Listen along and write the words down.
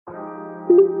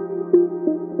Yo,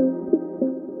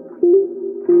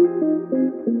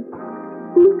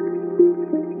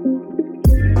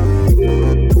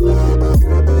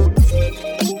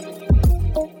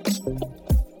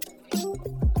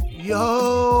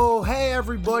 hey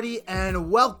everybody, and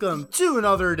welcome to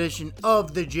another edition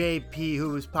of the JP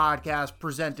Who's podcast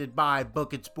presented by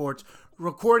Book It Sports.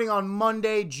 Recording on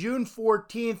Monday, June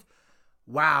 14th.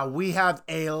 Wow, we have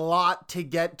a lot to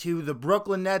get to. The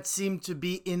Brooklyn Nets seem to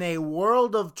be in a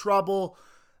world of trouble.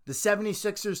 The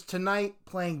 76ers tonight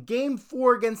playing Game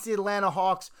 4 against the Atlanta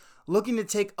Hawks, looking to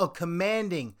take a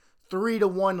commanding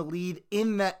 3-1 lead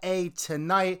in the A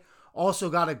tonight. Also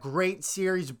got a great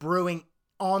series brewing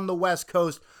on the West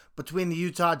Coast between the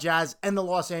Utah Jazz and the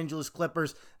Los Angeles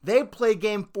Clippers. They play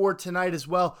Game 4 tonight as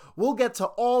well. We'll get to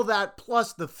all that,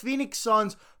 plus the Phoenix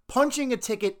Suns punching a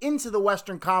ticket into the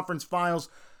Western Conference Finals,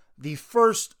 the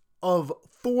first of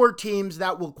 4 teams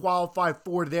that will qualify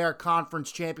for their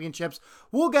conference championships.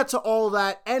 We'll get to all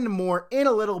that and more in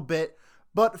a little bit,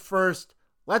 but first,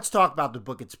 let's talk about the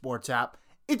Book It Sports app.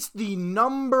 It's the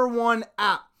 #1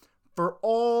 app for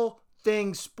all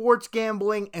things sports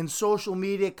gambling and social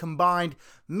media combined.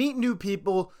 Meet new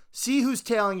people, see who's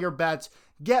tailing your bets,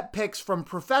 get picks from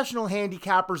professional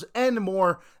handicappers and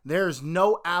more. There's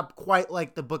no app quite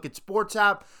like the Book It Sports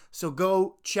app, so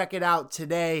go check it out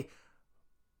today.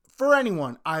 For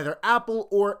anyone, either Apple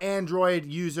or Android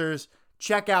users,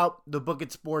 check out the Book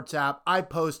It Sports app. I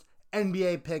post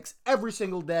NBA picks every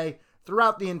single day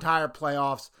throughout the entire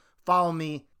playoffs. Follow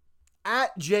me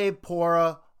at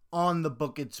JPora on the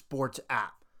Book It Sports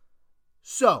app.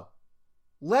 So,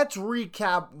 let's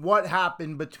recap what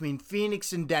happened between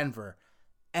Phoenix and Denver.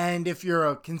 And if you're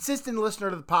a consistent listener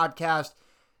to the podcast,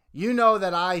 you know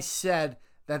that I said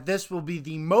that this will be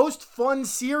the most fun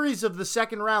series of the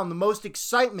second round, the most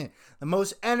excitement, the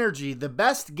most energy, the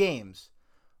best games.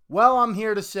 Well, I'm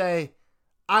here to say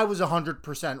I was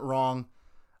 100% wrong.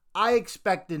 I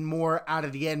expected more out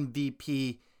of the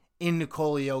MVP in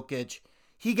Nikola Jokic.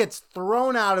 He gets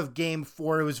thrown out of Game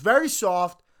 4. It was very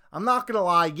soft. I'm not going to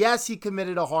lie. Yes, he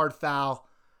committed a hard foul.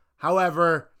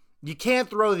 However, you can't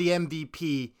throw the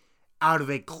MVP out of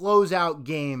a closeout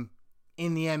game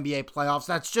in the NBA playoffs.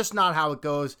 That's just not how it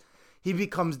goes. He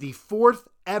becomes the 4th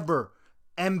ever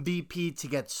MVP to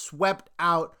get swept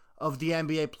out of the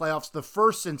NBA playoffs. The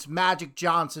first since Magic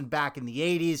Johnson back in the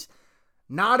 80s.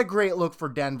 Not a great look for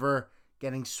Denver,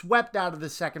 getting swept out of the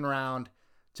second round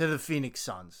to the Phoenix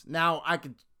Suns. Now, I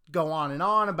could go on and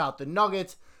on about the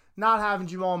Nuggets not having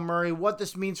Jamal Murray, what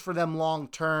this means for them long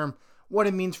term, what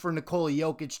it means for Nikola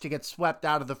Jokic to get swept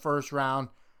out of the first round.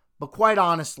 But quite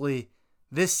honestly,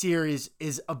 this series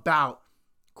is about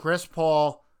Chris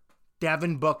Paul,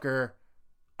 Devin Booker,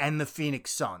 and the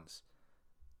Phoenix Suns.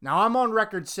 Now, I'm on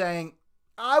record saying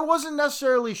I wasn't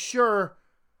necessarily sure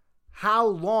how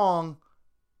long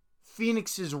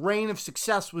Phoenix's reign of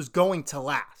success was going to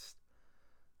last.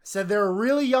 I said they're a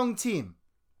really young team.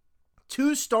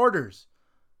 2 starters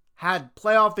had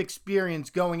playoff experience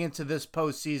going into this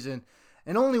postseason,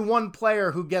 and only 1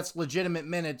 player who gets legitimate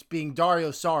minutes, being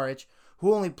Dario Saric,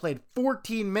 who only played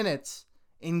 14 minutes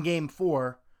in Game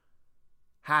 4,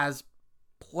 has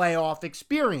playoff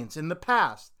experience in the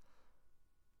past.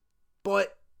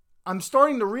 But I'm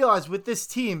starting to realize with this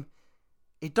team,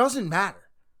 it doesn't matter.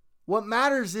 What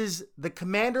matters is the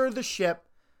commander of the ship,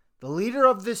 the leader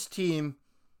of this team,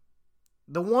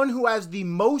 the one who has the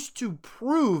most to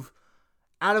prove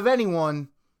out of anyone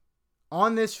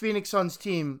on this Phoenix Suns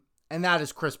team, and that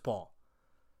is Chris Paul.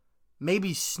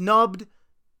 Maybe snubbed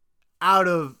out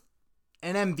of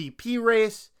an MVP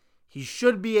race. He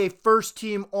should be a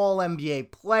first-team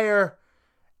All-NBA player.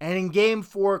 And in Game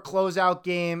 4, closeout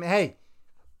game, hey,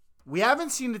 we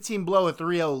haven't seen the team blow a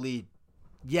 3-0 lead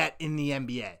yet in the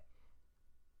NBA.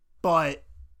 But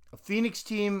a Phoenix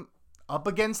team up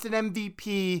against an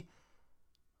MVP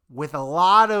with a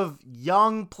lot of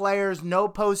young players, no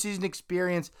postseason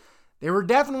experience, they were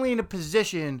definitely in a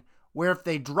position where if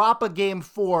they drop a Game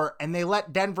 4 and they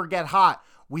let Denver get hot,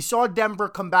 we saw Denver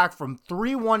come back from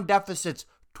 3-1 deficits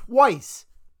twice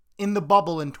in the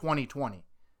bubble in 2020.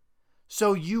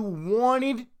 So you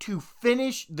wanted to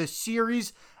finish the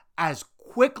series as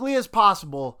quickly as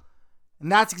possible, and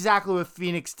that's exactly what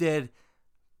Phoenix did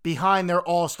behind their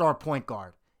all-star point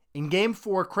guard. In Game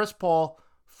 4, Chris Paul,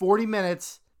 40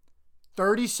 minutes,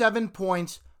 37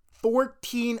 points,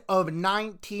 14 of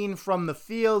 19 from the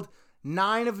field,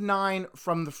 9 of 9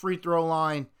 from the free throw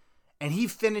line, and he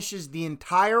finishes the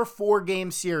entire 4-game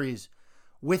series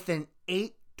with an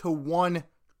 8-to-1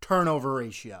 turnover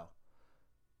ratio.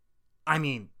 I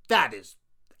mean, that is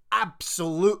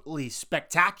absolutely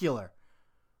spectacular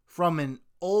from an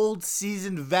old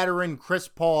seasoned veteran Chris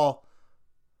Paul,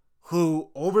 who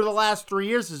over the last 3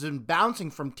 years has been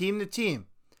bouncing from team to team.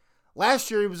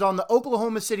 Last year he was on the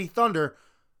Oklahoma City Thunder,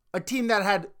 a team that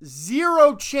had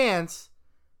zero chance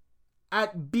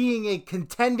at being a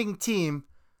contending team,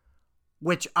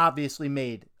 which obviously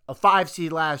made a 5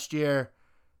 seed last year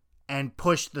and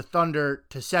pushed the Thunder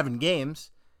to 7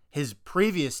 games, his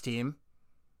previous team.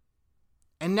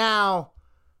 And now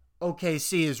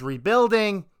OKC is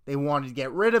rebuilding. They wanted to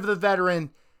get rid of the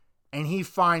veteran, and he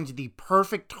finds the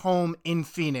perfect home in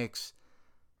Phoenix.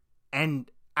 And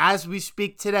as we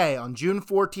speak today, on June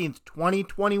 14th,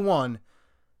 2021,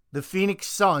 the Phoenix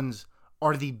Suns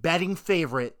are the betting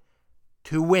favorite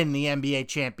to win the NBA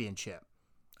championship.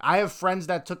 I have friends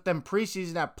that took them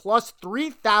preseason at plus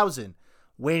 3,000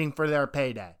 waiting for their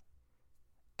payday.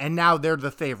 And now they're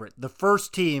the favorite, the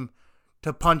first team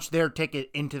to punch their ticket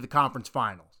into the conference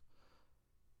finals.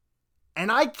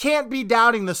 And I can't be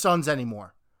doubting the Suns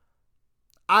anymore.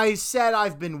 I said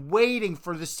I've been waiting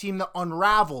for this team to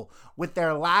unravel with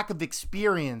their lack of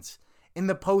experience in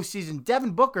the postseason.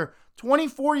 Devin Booker,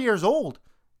 24 years old,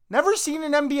 never seen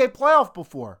an NBA playoff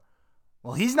before.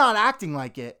 Well, he's not acting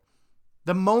like it.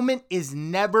 The moment is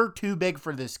never too big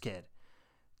for this kid.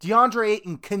 DeAndre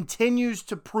Ayton continues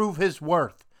to prove his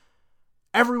worth.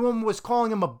 Everyone was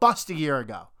calling him a bust a year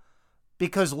ago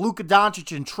because Luka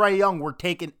Doncic and Trae Young were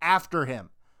taken after him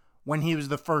when he was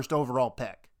the first overall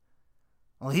pick.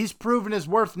 Well, he's proven his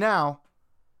worth now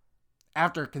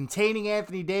after containing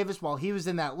Anthony Davis while he was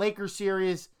in that Lakers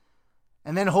series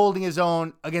and then holding his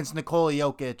own against Nikola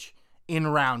Jokic in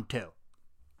round 2.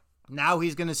 Now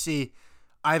he's going to see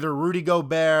either Rudy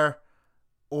Gobert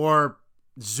or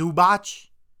Zubac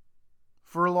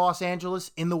for Los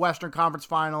Angeles in the Western Conference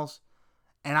Finals.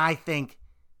 And I think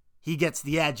he gets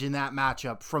the edge in that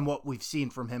matchup from what we've seen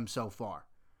from him so far.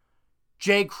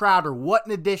 Jay Crowder, what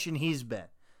an addition he's been.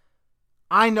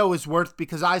 I know his worth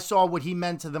because I saw what he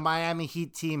meant to the Miami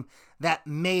Heat team that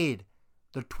made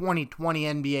the 2020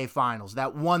 NBA Finals,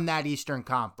 that won that Eastern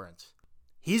Conference.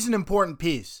 He's an important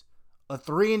piece. A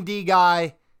 3-and-D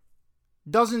guy,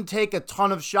 doesn't take a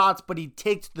ton of shots, but he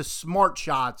takes the smart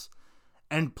shots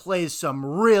and plays some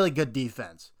really good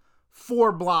defense.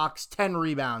 4 blocks, 10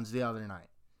 rebounds the other night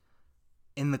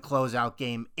in the closeout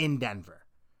game in Denver.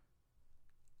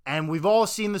 And we've all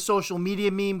seen the social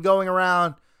media meme going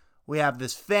around. We have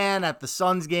this fan at the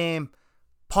Suns game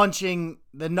punching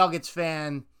the Nuggets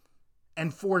fan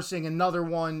and forcing another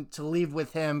one to leave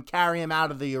with him, carry him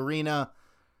out of the arena.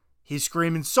 He's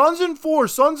screaming, Suns in 4,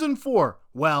 Suns in 4.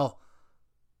 Well,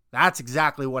 that's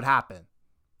exactly what happened.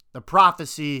 The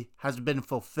prophecy has been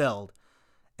fulfilled,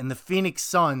 and the Phoenix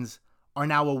Suns are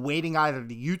now awaiting either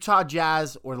the Utah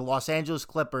Jazz or the Los Angeles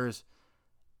Clippers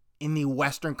in the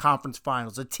Western Conference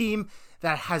Finals. A team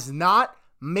that has not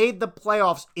made the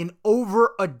playoffs in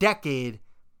over a decade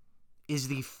is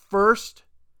the first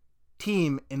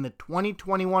team in the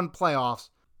 2021 playoffs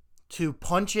to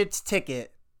punch its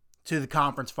ticket to the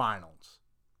conference finals.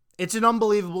 It's an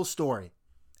unbelievable story,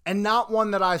 and not one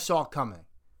that I saw coming.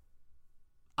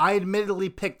 I admittedly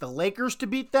picked the Lakers to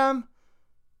beat them,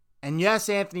 and yes,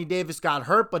 Anthony Davis got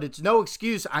hurt, but it's no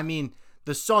excuse. I mean,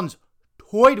 the Suns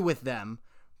toyed with them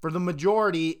for the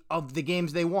majority of the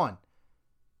games they won.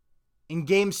 In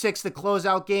Game 6, the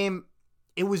closeout game,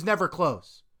 it was never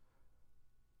close.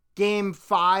 Game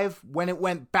 5, when it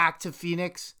went back to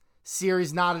Phoenix,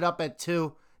 series knotted up at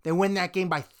 2. They win that game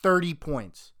by 30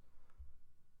 points.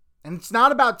 And it's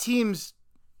not about teams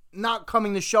not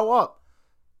coming to show up.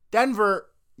 Denver,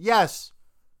 yes,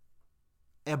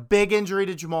 a big injury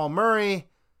to Jamal Murray.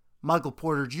 Michael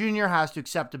Porter Jr. has to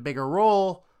accept a bigger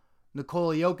role.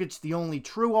 Nikola Jokic, the only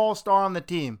true all-star on the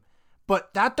team.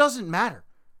 But that doesn't matter.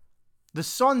 The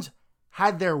Suns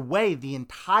had their way the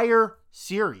entire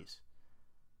series.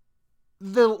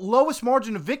 The lowest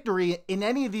margin of victory in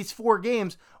any of these 4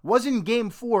 games was in Game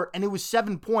 4, and it was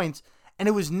 7 points, and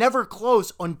it was never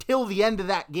close until the end of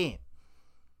that game.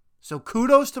 So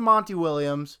kudos to Monty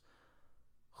Williams,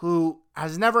 who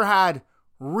has never had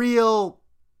real,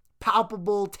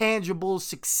 palpable, tangible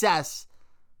success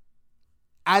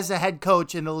as a head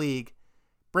coach in the league.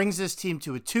 Brings this team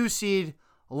to a 2 seed,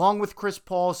 along with Chris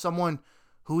Paul, someone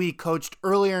who he coached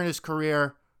earlier in his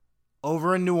career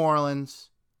over in New Orleans.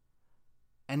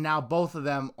 And now both of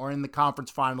them are in the conference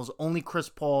finals. Only Chris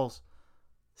Paul's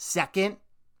second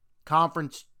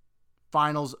conference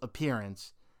finals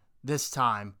appearance, this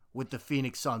time with the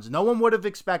Phoenix Suns. No one would have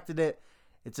expected it.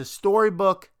 It's a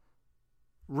storybook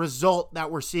result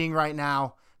that we're seeing right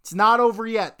now. It's not over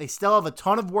yet. They still have a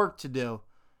ton of work to do.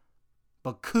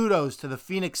 But kudos to the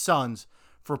Phoenix Suns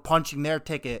for punching their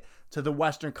ticket to the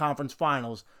Western Conference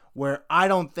Finals, where I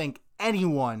don't think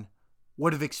anyone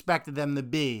would have expected them to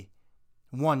be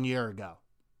 1 year ago.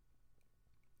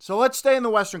 So let's stay in the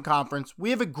Western Conference. We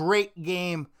have a great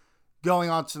game going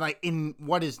on tonight in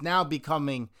what is now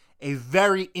becoming a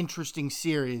very interesting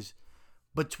series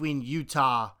between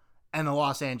Utah and the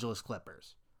Los Angeles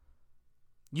Clippers.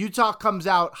 Utah comes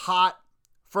out hot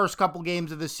first couple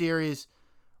games of the series,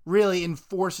 really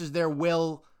enforces their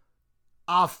will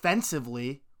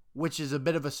offensively, which is a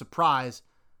bit of a surprise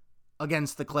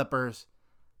against the Clippers.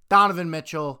 Donovan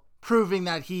Mitchell proving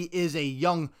that he is a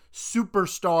young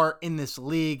superstar in this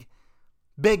league.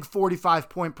 Big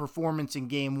 45-point performance in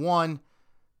game 1.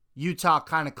 Utah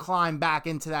kind of climbed back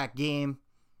into that game.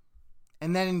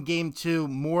 And then in game 2,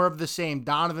 more of the same.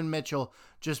 Donovan Mitchell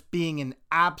just being an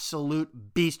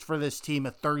absolute beast for this team,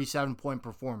 a 37-point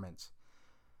performance.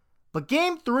 But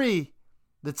game 3,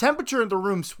 the temperature in the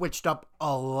room switched up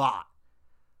a lot.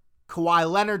 Kawhi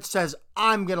Leonard says,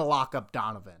 I'm going to lock up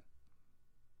Donovan.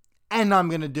 And I'm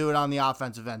going to do it on the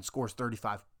offensive end. Scores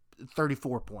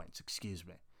 34 points,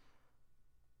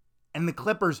 And the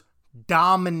Clippers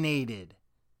dominated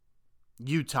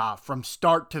Utah from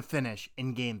start to finish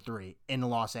in game 3 in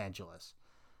Los Angeles.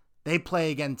 They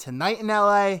play again tonight in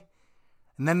LA,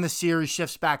 and then the series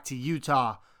shifts back to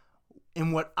Utah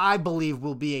in what I believe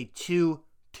will be a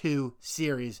 2-2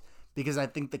 series, because I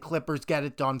think the Clippers get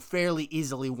it done fairly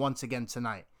easily once again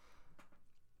tonight.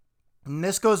 And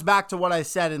this goes back to what I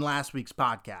said in last week's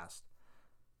podcast.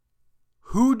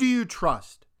 Who do you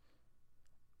trust?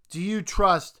 Do you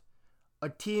trust a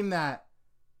team that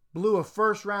blew a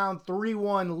first-round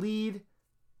 3-1 lead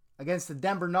against the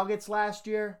Denver Nuggets last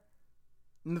year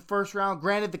in the first round?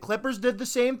 Granted, the Clippers did the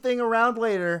same thing a round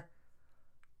later,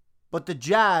 but the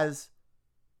Jazz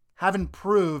haven't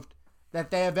proved that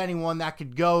they have anyone that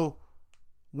could go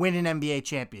win an NBA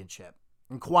championship.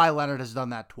 And Kawhi Leonard has done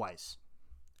that twice.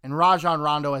 And Rajon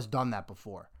Rondo has done that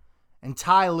before. And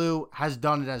Ty Lue has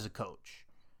done it as a coach.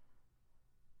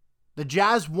 The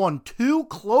Jazz won 2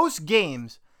 close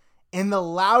games in the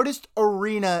loudest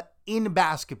arena in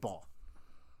basketball.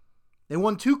 They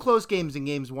won 2 close games in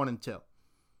games 1 and 2.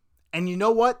 And you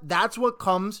know what? That's what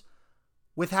comes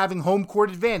with having home court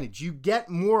advantage. You get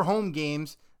more home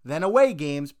games than away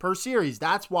games per series.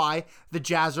 That's why the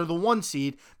Jazz are the 1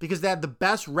 seed, because they had the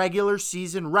best regular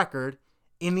season record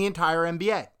in the entire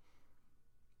NBA.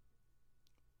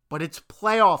 But it's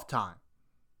playoff time.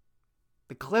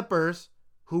 The Clippers,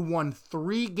 who won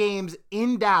 3 games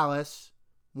in Dallas,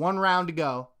 1 round to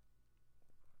go,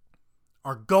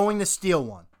 are going to steal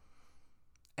one.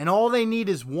 And all they need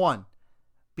is 1,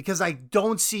 because I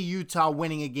don't see Utah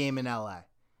winning a game in LA.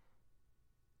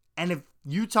 And if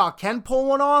Utah can pull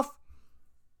one off,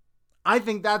 I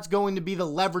think that's going to be the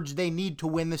leverage they need to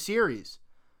win the series.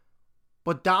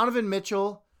 But Donovan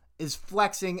Mitchell is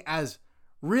flexing as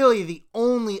really the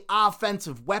only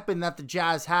offensive weapon that the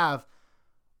Jazz have.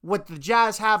 What the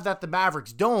Jazz have that the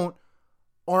Mavericks don't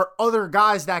are other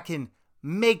guys that can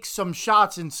make some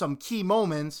shots in some key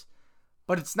moments,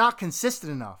 but it's not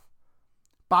consistent enough.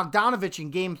 Bogdanovich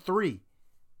in game 3,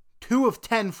 2 of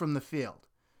 10 from the field.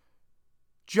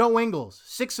 Joe Ingles,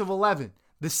 6 of 11,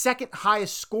 the second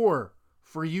highest scorer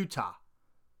for Utah.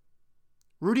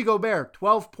 Rudy Gobert,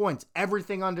 12 points,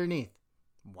 everything underneath.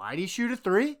 Why'd he shoot a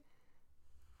 3?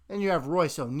 Then you have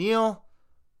Royce O'Neal,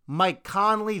 Mike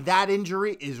Conley. That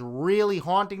injury is really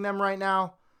haunting them right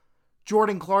now.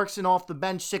 Jordan Clarkson off the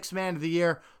bench, 6th man of the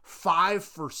year, 5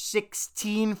 for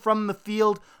 16 from the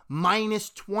field,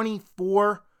 minus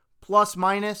 24, plus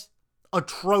minus.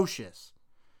 Atrocious.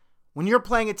 When you're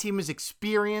playing a team as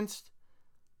experienced,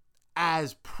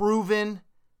 as proven,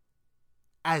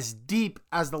 as deep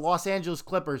as the Los Angeles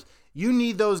Clippers, you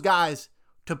need those guys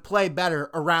to play better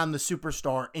around the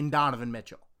superstar in Donovan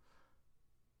Mitchell.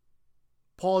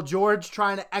 Paul George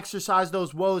trying to exercise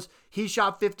those woes. He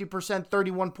shot 50%,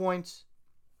 31 points.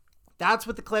 That's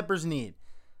what the Clippers need.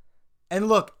 And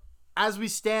look, as we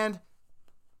stand,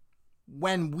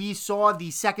 when we saw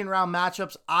the second round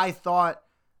matchups, I thought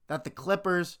that the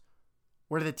Clippers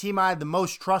were the team I had the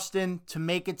most trust in to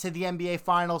make it to the NBA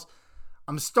Finals.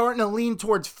 I'm starting to lean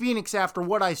towards Phoenix after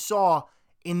what I saw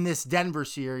in this Denver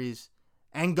series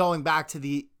and going back to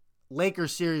the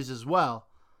Lakers series as well.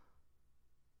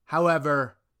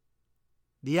 However,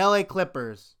 the LA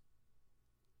Clippers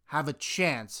have a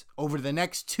chance over the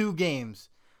next 2 games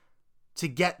to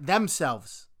get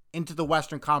themselves into the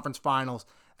Western Conference Finals.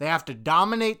 They have to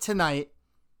dominate tonight,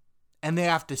 and they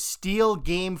have to steal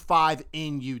Game 5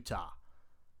 in Utah.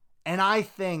 And I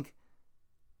think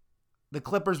the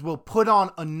Clippers will put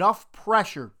on enough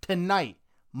pressure tonight,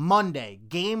 Monday,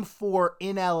 Game 4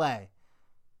 in LA,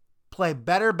 play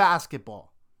better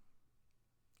basketball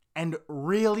and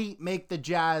really make the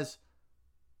Jazz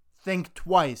think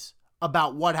twice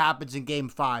about what happens in Game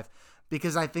 5,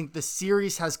 because I think the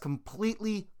series has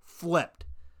completely flipped.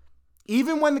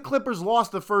 Even when the Clippers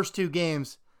lost the first 2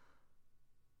 games,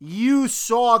 you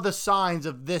saw the signs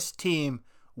of this team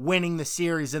winning the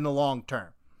series in the long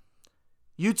term.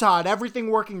 Utah had everything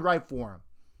working right for him.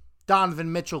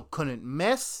 Donovan Mitchell couldn't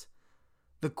miss.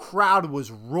 The crowd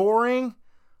was roaring.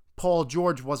 Paul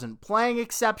George wasn't playing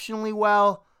exceptionally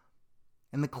well.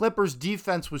 And the Clippers'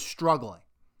 defense was struggling.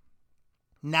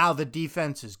 Now the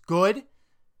defense is good.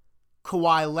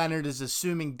 Kawhi Leonard is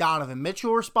assuming Donovan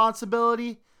Mitchell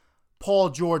responsibility. Paul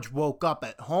George woke up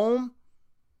at home.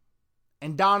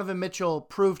 And Donovan Mitchell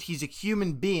proved he's a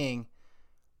human being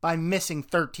by missing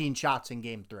 13 shots in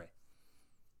Game 3.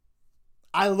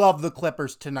 I love the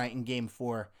Clippers tonight in Game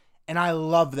 4, and I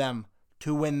love them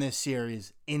to win this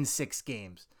series in 6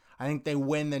 games. I think they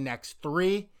win the next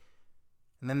 3,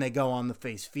 and then they go on to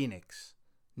face Phoenix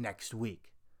next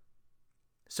week.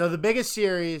 So the biggest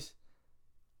series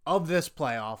of this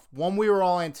playoff, one we were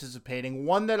all anticipating,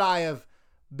 one that I have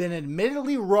been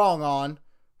admittedly wrong on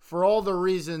for all the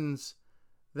reasons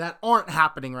that aren't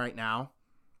happening right now,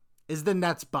 is the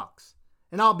Nets-Bucks.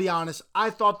 And I'll be honest, I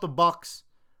thought the Bucks,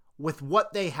 with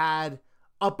what they had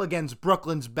up against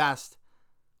Brooklyn's best,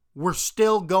 were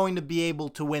still going to be able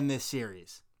to win this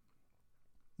series.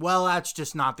 Well, that's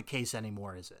just not the case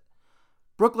anymore, is it?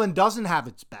 Brooklyn doesn't have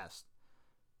its best.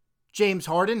 James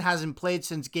Harden hasn't played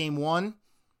since Game 1,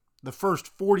 the first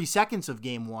 40 seconds of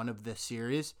Game 1 of this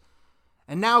series.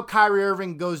 And now Kyrie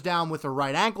Irving goes down with a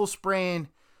right ankle sprain.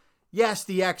 Yes,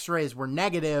 the x-rays were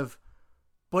negative,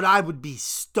 but I would be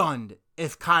stunned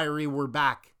if Kyrie were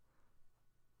back,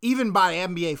 even by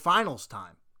NBA Finals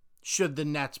time, should the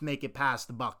Nets make it past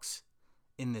the Bucks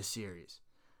in this series.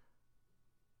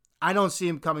 I don't see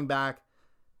him coming back.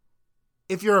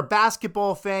 If you're a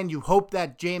basketball fan, you hope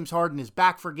that James Harden is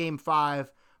back for Game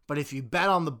 5, but if you bet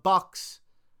on the Bucks,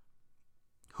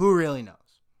 who really knows?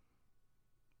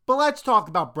 But let's talk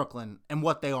about Brooklyn and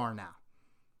what they are now.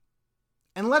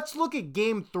 And let's look at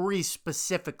Game 3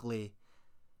 specifically,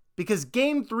 because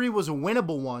Game 3 was a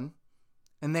winnable one,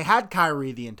 and they had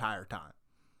Kyrie the entire time.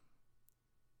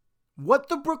 What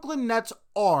the Brooklyn Nets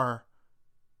are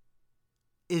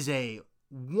is a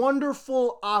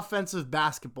wonderful offensive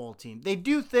basketball team. They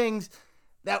do things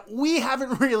that we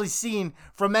haven't really seen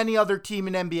from any other team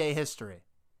in NBA history.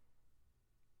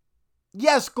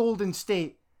 Yes, Golden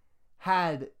State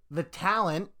had the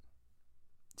talent.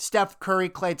 Steph Curry,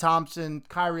 Klay Thompson,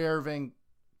 Kyrie Irving,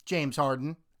 James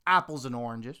Harden, apples and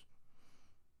oranges.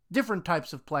 Different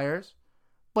types of players,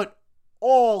 but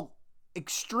all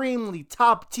extremely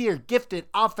top-tier, gifted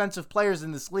offensive players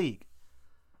in this league.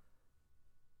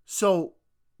 So,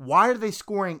 why are they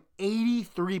scoring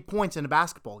 83 points in a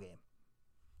basketball game?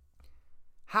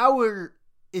 How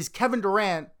is Kevin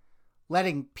Durant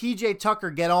letting PJ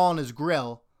Tucker get all on his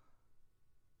grill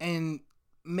and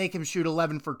make him shoot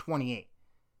 11 for 28?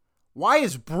 Why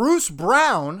is Bruce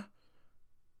Brown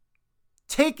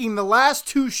taking the last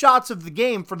 2 shots of the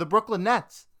game for the Brooklyn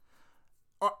Nets?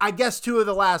 Or I guess 2 of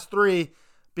the last 3,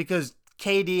 because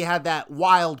KD had that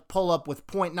wild pull-up with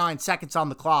 0.9 seconds on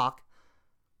the clock.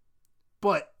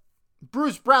 But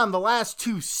Bruce Brown, the last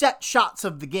 2 set shots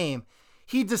of the game,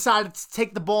 he decided to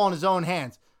take the ball in his own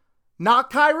hands. Not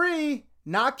Kyrie,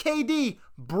 not KD.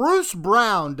 Bruce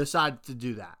Brown decided to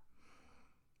do that.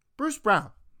 Bruce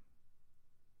Brown.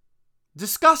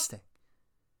 Disgusting.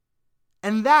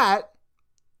 And that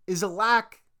is a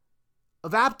lack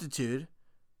of aptitude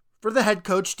for the head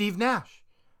coach, Steve Nash.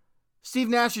 Steve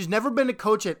Nash has never been a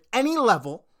coach at any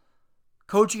level,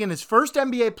 coaching in his first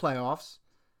NBA playoffs.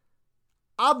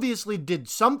 Obviously did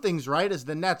some things right as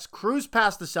the Nets cruised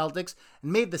past the Celtics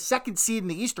and made the 2nd seed in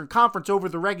the Eastern Conference over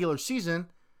the regular season.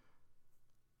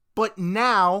 But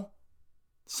now,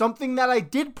 something that I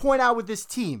did point out with this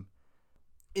team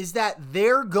is that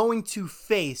they're going to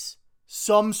face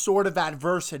some sort of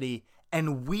adversity,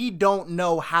 and we don't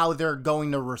know how they're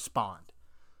going to respond.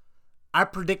 I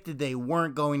predicted they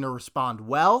weren't going to respond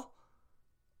well,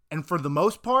 and for the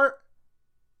most part,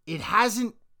 it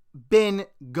hasn't been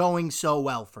going so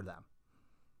well for them.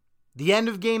 The end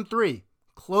of Game 3,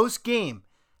 close game,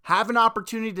 have an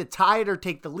opportunity to tie it or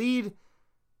take the lead,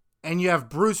 and you have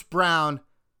Bruce Brown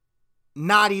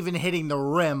not even hitting the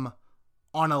rim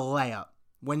on a layup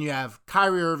when you have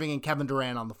Kyrie Irving and Kevin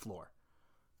Durant on the floor.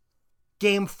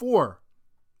 Game 4,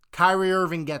 Kyrie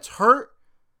Irving gets hurt,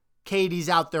 KD's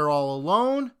out there all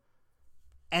alone,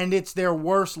 and it's their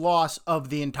worst loss of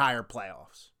the entire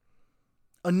playoffs.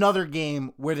 Another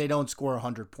game where they don't score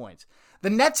 100 points. The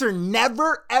Nets are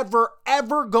never, ever,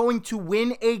 ever going to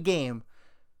win a game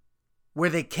where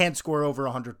they can't score over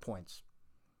 100 points.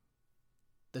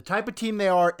 The type of team they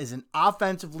are is an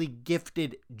offensively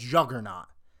gifted juggernaut.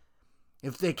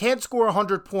 If they can't score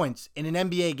 100 points in an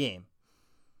NBA game,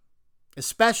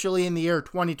 especially in the year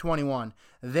 2021,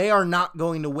 they are not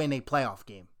going to win a playoff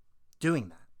game doing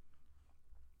that.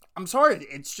 I'm sorry,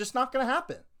 it's just not going to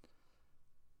happen.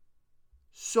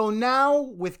 So now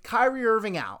with Kyrie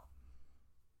Irving out,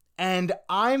 and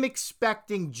I'm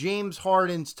expecting James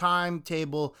Harden's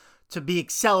timetable to be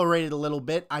accelerated a little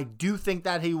bit. I do think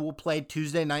that he will play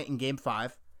Tuesday night in Game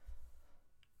 5.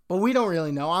 But we don't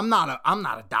really know. I'm not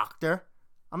a doctor.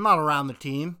 I'm not around the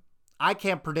team. I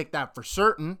can't predict that for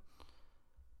certain.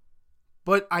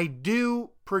 But I do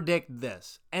predict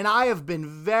this. And I have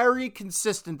been very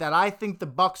consistent that I think the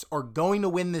Bucks are going to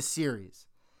win this series.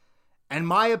 And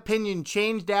my opinion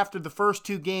changed after the first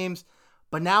 2 games.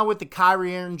 But now with the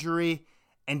Kyrie injury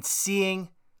and seeing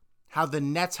how the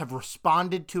Nets have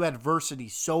responded to adversity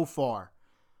so far,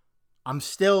 I'm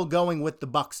still going with the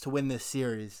Bucks to win this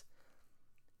series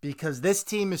because this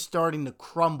team is starting to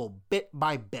crumble bit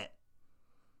by bit.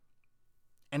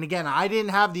 And again, I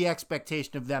didn't have the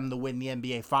expectation of them to win the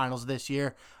NBA Finals this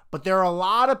year, but there are a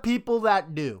lot of people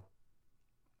that do.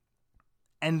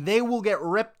 And they will get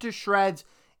ripped to shreds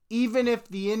even if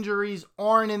the injuries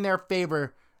aren't in their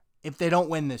favor if they don't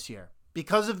win this year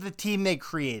because of the team they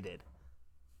created.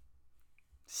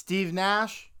 Steve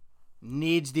Nash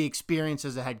needs the experience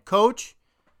as a head coach.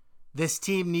 This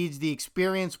team needs the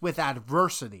experience with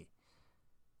adversity.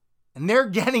 And they're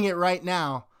getting it right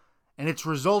now, and it's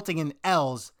resulting in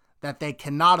L's that they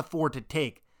cannot afford to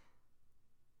take.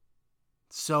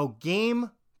 So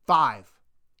Game 5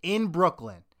 in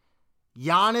Brooklyn,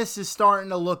 Giannis is starting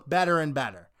to look better and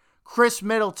better. Chris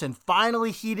Middleton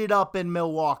finally heated up in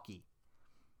Milwaukee.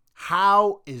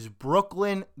 How is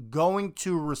Brooklyn going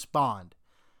to respond?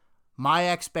 My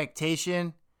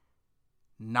expectation,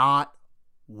 not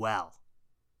well.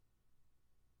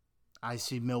 I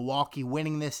see Milwaukee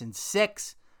winning this in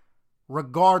 6,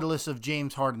 regardless of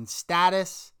James Harden's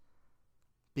status,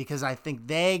 because I think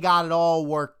they got it all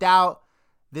worked out.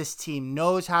 This team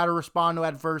knows how to respond to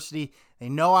adversity. They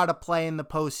know how to play in the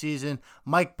postseason.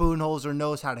 Mike Budenholzer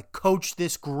knows how to coach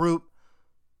this group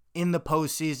in the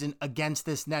postseason against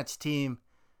this Nets team.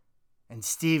 And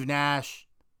Steve Nash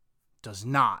does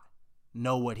not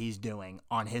know what he's doing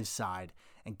on his side.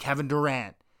 And Kevin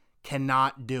Durant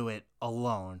cannot do it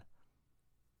alone.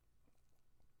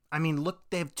 I mean, look,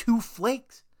 they have 2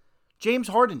 flakes. James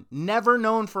Harden, never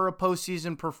known for a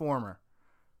postseason performer.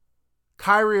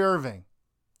 Kyrie Irving,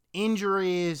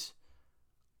 injuries,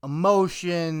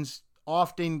 emotions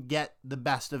often get the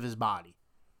best of his body.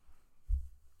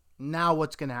 Now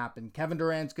what's going to happen? Kevin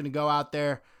Durant's going to go out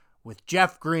there with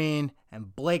Jeff Green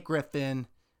and Blake Griffin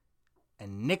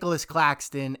and Nicholas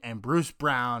Claxton and Bruce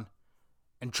Brown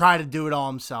and try to do it all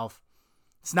himself.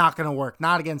 It's not going to work.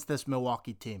 Not against this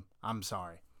Milwaukee team. I'm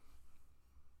sorry.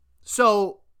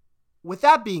 So, with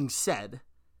that being said,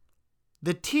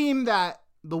 the team that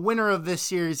the winner of this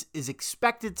series is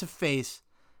expected to face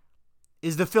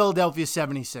is the Philadelphia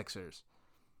 76ers.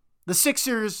 The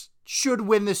Sixers should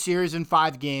win the series in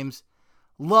 5 games.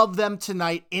 Love them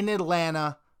tonight in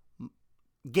Atlanta.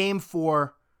 Game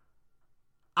 4.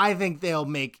 I think they'll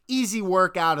make easy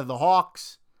work out of the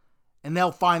Hawks, and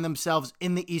they'll find themselves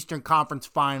in the Eastern Conference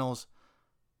Finals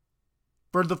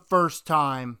for the first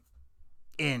time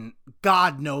in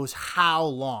God knows how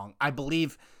long. I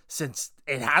believe since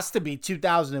it has to be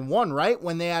 2001, right?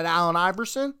 When they had Allen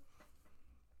Iverson.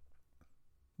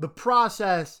 The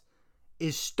process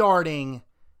is starting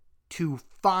to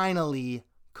finally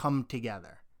come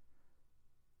together.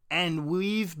 And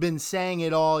we've been saying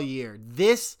it all year.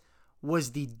 This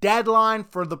was the deadline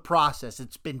for the process.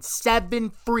 It's been 7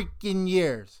 freaking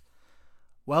years.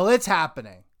 Well, it's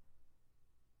happening.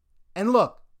 And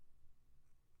look,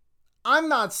 I'm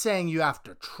not saying you have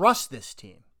to trust this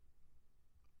team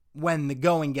when the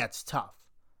going gets tough.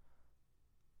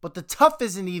 But the tough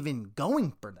isn't even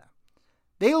going for them.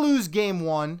 They lose game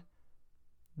 1.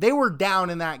 They were down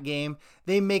in that game.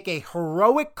 They make a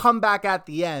heroic comeback at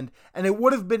the end, and it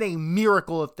would have been a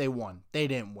miracle if they won. They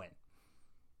didn't win.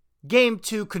 Game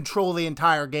 2, control the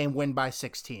entire game, win by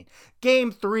 16.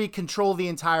 Game 3, control the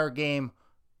entire game,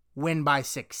 win by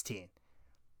 16.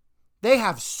 They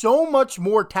have so much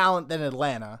more talent than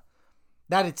Atlanta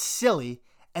that it's silly,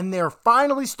 and they're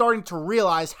finally starting to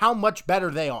realize how much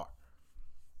better they are.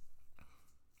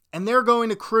 And they're going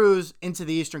to cruise into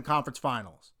the Eastern Conference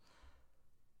Finals.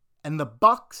 And the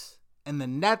Bucks and the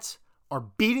Nets are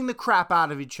beating the crap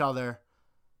out of each other.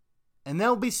 And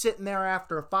they'll be sitting there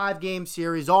after a 5-game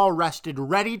series, all rested,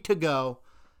 ready to go,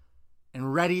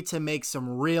 and ready to make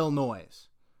some real noise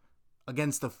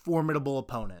against a formidable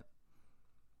opponent.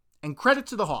 And credit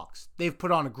to the Hawks. They've put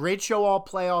on a great show all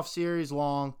playoff series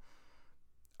long.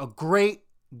 A great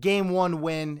Game 1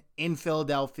 win in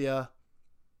Philadelphia.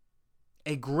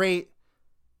 A great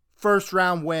first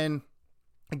round win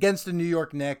against the New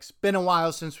York Knicks. Been a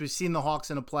while since we've seen the Hawks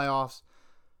in the playoffs.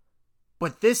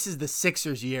 But this is the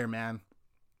Sixers' year, man.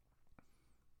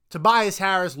 Tobias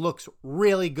Harris looks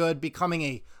really good, becoming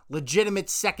a legitimate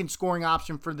second scoring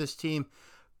option for this team.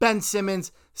 Ben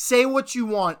Simmons, say what you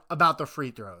want about the free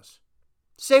throws.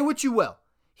 Say what you will.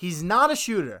 He's not a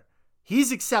shooter.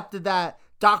 He's accepted that.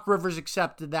 Doc Rivers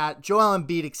accepted that. Joel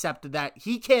Embiid accepted that.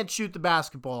 He can't shoot the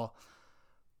basketball.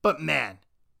 But man,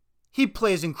 he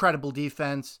plays incredible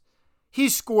defense. He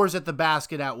scores at the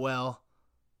basket at will.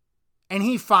 And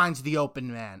he finds the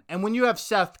open man. And when you have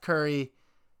Seth Curry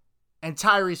and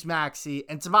Tyrese Maxey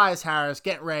and Tobias Harris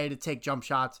getting ready to take jump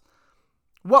shots,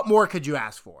 what more could you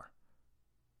ask for?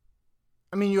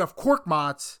 I mean, you have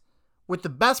Korkmaz with the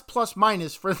best plus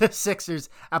minus for the Sixers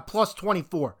at plus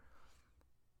 24.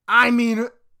 I mean,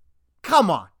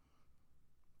 come on.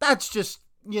 That's just,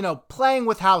 playing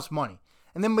with house money.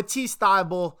 And then Matisse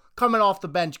Thybulle coming off the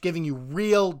bench, giving you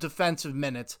real defensive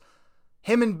minutes.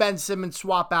 Him and Ben Simmons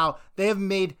swap out. They have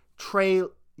made Trae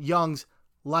Young's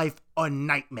life a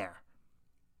nightmare.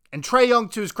 And Trae Young,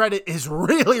 to his credit, is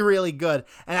really, really good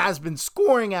and has been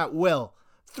scoring at will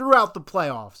throughout the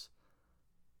playoffs.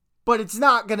 But it's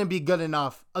not going to be good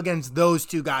enough against those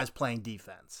two guys playing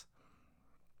defense.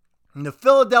 And the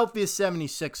Philadelphia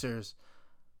 76ers,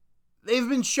 they've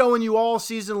been showing you all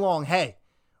season long, hey,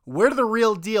 we're the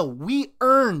real deal. We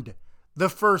earned the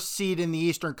first seed in the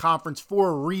Eastern Conference for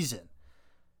a reason.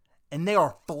 And they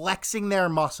are flexing their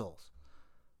muscles,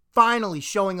 finally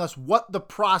showing us what the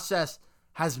process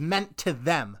has meant to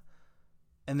them.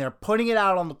 And they're putting it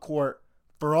out on the court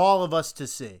for all of us to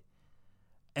see.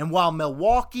 And while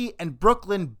Milwaukee and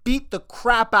Brooklyn beat the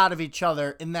crap out of each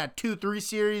other in that 2-3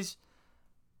 series,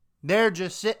 they're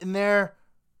just sitting there,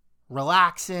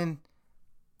 relaxing.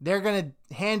 They're going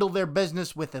to handle their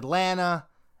business with Atlanta,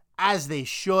 as they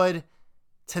should.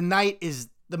 Tonight is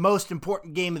the most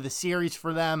important game of the series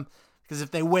for them, because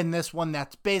if they win this one,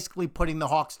 that's basically putting the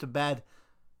Hawks to bed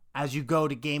as you go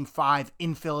to Game 5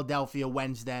 in Philadelphia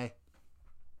Wednesday.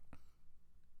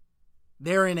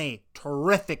 They're in a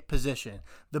terrific position.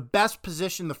 The best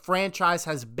position the franchise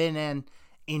has been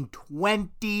in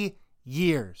 20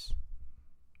 years.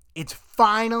 It's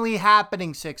finally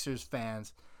happening, Sixers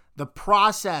fans. The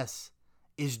process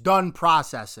is done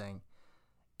processing.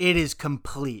 It is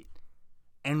complete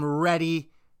and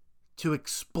ready to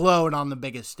explode on the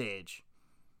biggest stage.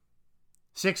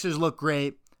 Sixers look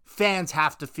great. Fans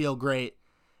have to feel great.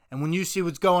 And when you see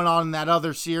what's going on in that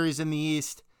other series in the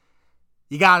East,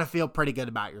 you got to feel pretty good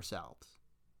about yourselves.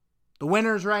 The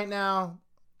winners right now,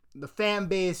 the fan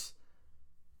base,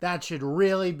 that should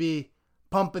really be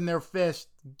pumping their fist,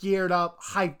 geared up,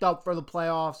 hyped up for the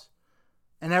playoffs,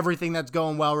 and everything that's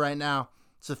going well right now.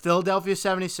 It's the Philadelphia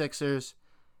 76ers.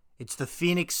 It's the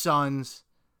Phoenix Suns.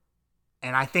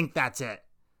 And I think that's it.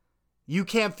 You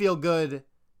can't feel good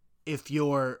if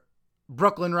you're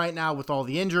Brooklyn right now with all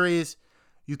the injuries.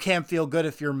 You can't feel good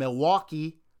if you're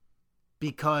Milwaukee,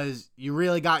 because you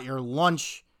really got your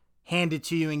lunch handed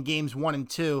to you in games 1 and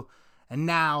 2. And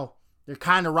now they're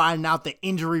kind of riding out the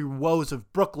injury woes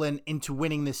of Brooklyn into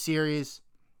winning this series.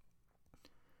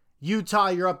 Utah,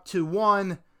 you're up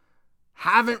 2-1.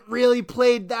 Haven't really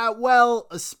played that well,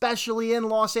 especially in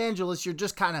Los Angeles. You're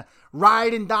just kind of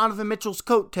riding Donovan Mitchell's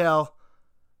coattail.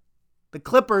 The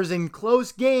Clippers in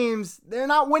close games, they're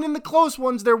not winning the close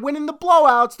ones. They're winning the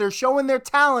blowouts. They're showing their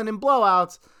talent in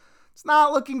blowouts. It's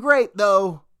not looking great,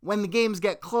 though, when the games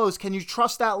get close. Can you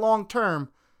trust that long term?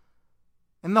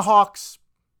 And the Hawks,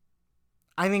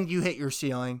 I think you hit your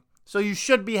ceiling. So you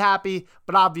should be happy,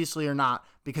 but obviously you're not,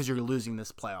 because you're losing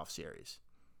this playoff series.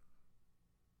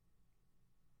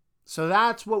 So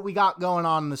that's what we got going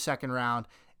on in the second round.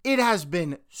 It has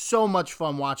been so much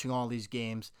fun watching all these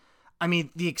games. I mean,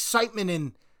 the excitement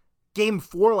in Game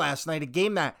 4 last night, a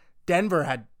game that Denver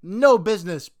had no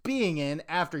business being in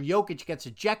after Jokic gets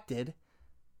ejected.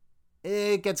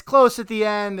 It gets close at the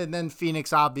end, and then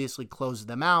Phoenix obviously closes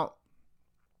them out.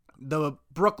 The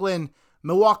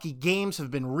Brooklyn-Milwaukee games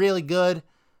have been really good.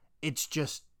 It's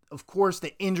just, of course,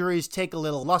 the injuries take a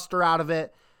little luster out of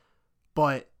it.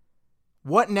 But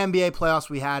what an NBA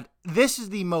playoffs we had. This is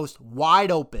the most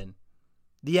wide open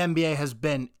the NBA has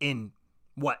been in,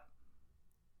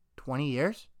 20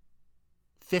 years?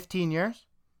 15 years?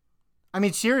 I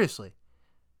mean, seriously.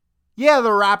 Yeah, the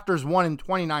Raptors won in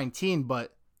 2019,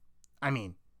 but, I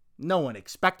mean, no one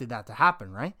expected that to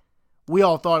happen, right? We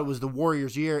all thought it was the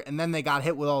Warriors' year, and then they got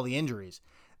hit with all the injuries.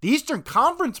 The Eastern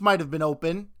Conference might have been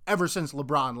open ever since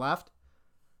LeBron left,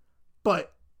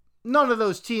 but none of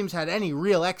those teams had any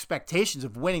real expectations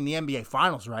of winning the NBA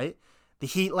Finals, right? The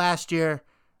Heat last year,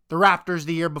 the Raptors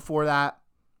the year before that.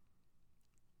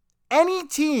 Any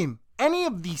team, any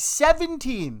of the 7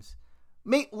 teams,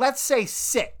 let's say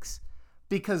 6,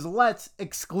 because let's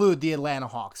exclude the Atlanta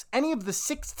Hawks. Any of the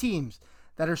 6 teams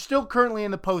that are still currently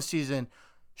in the postseason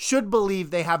should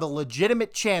believe they have a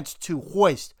legitimate chance to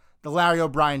hoist the Larry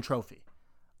O'Brien Trophy.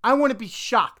 I wouldn't be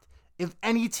shocked if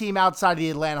any team outside of the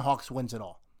Atlanta Hawks wins it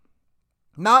all.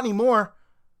 Not anymore.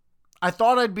 I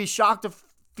thought I'd be shocked if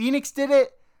Phoenix did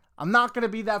it. I'm not going to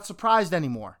be that surprised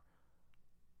anymore.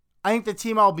 I think the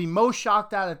team I'll be most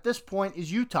shocked at this point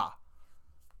is Utah.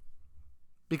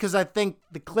 Because I think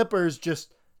the Clippers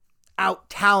just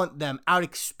out-talent them,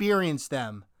 out-experience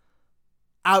them,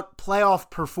 out-playoff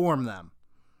perform them.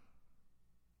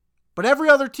 But every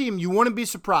other team, you wouldn't be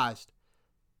surprised.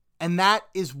 And that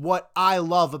is what I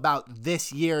love about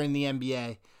this year in the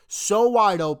NBA. So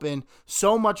wide open,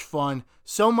 so much fun,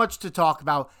 so much to talk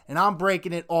about, and I'm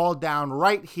breaking it all down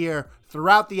right here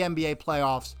throughout the NBA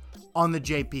playoffs on the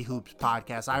JP Hoops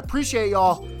podcast. I appreciate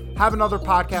y'all. Have another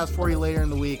podcast for you later in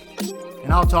the week,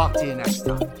 and I'll talk to you next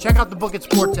time. Check out the Book It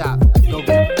Sports app. Go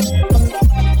get it.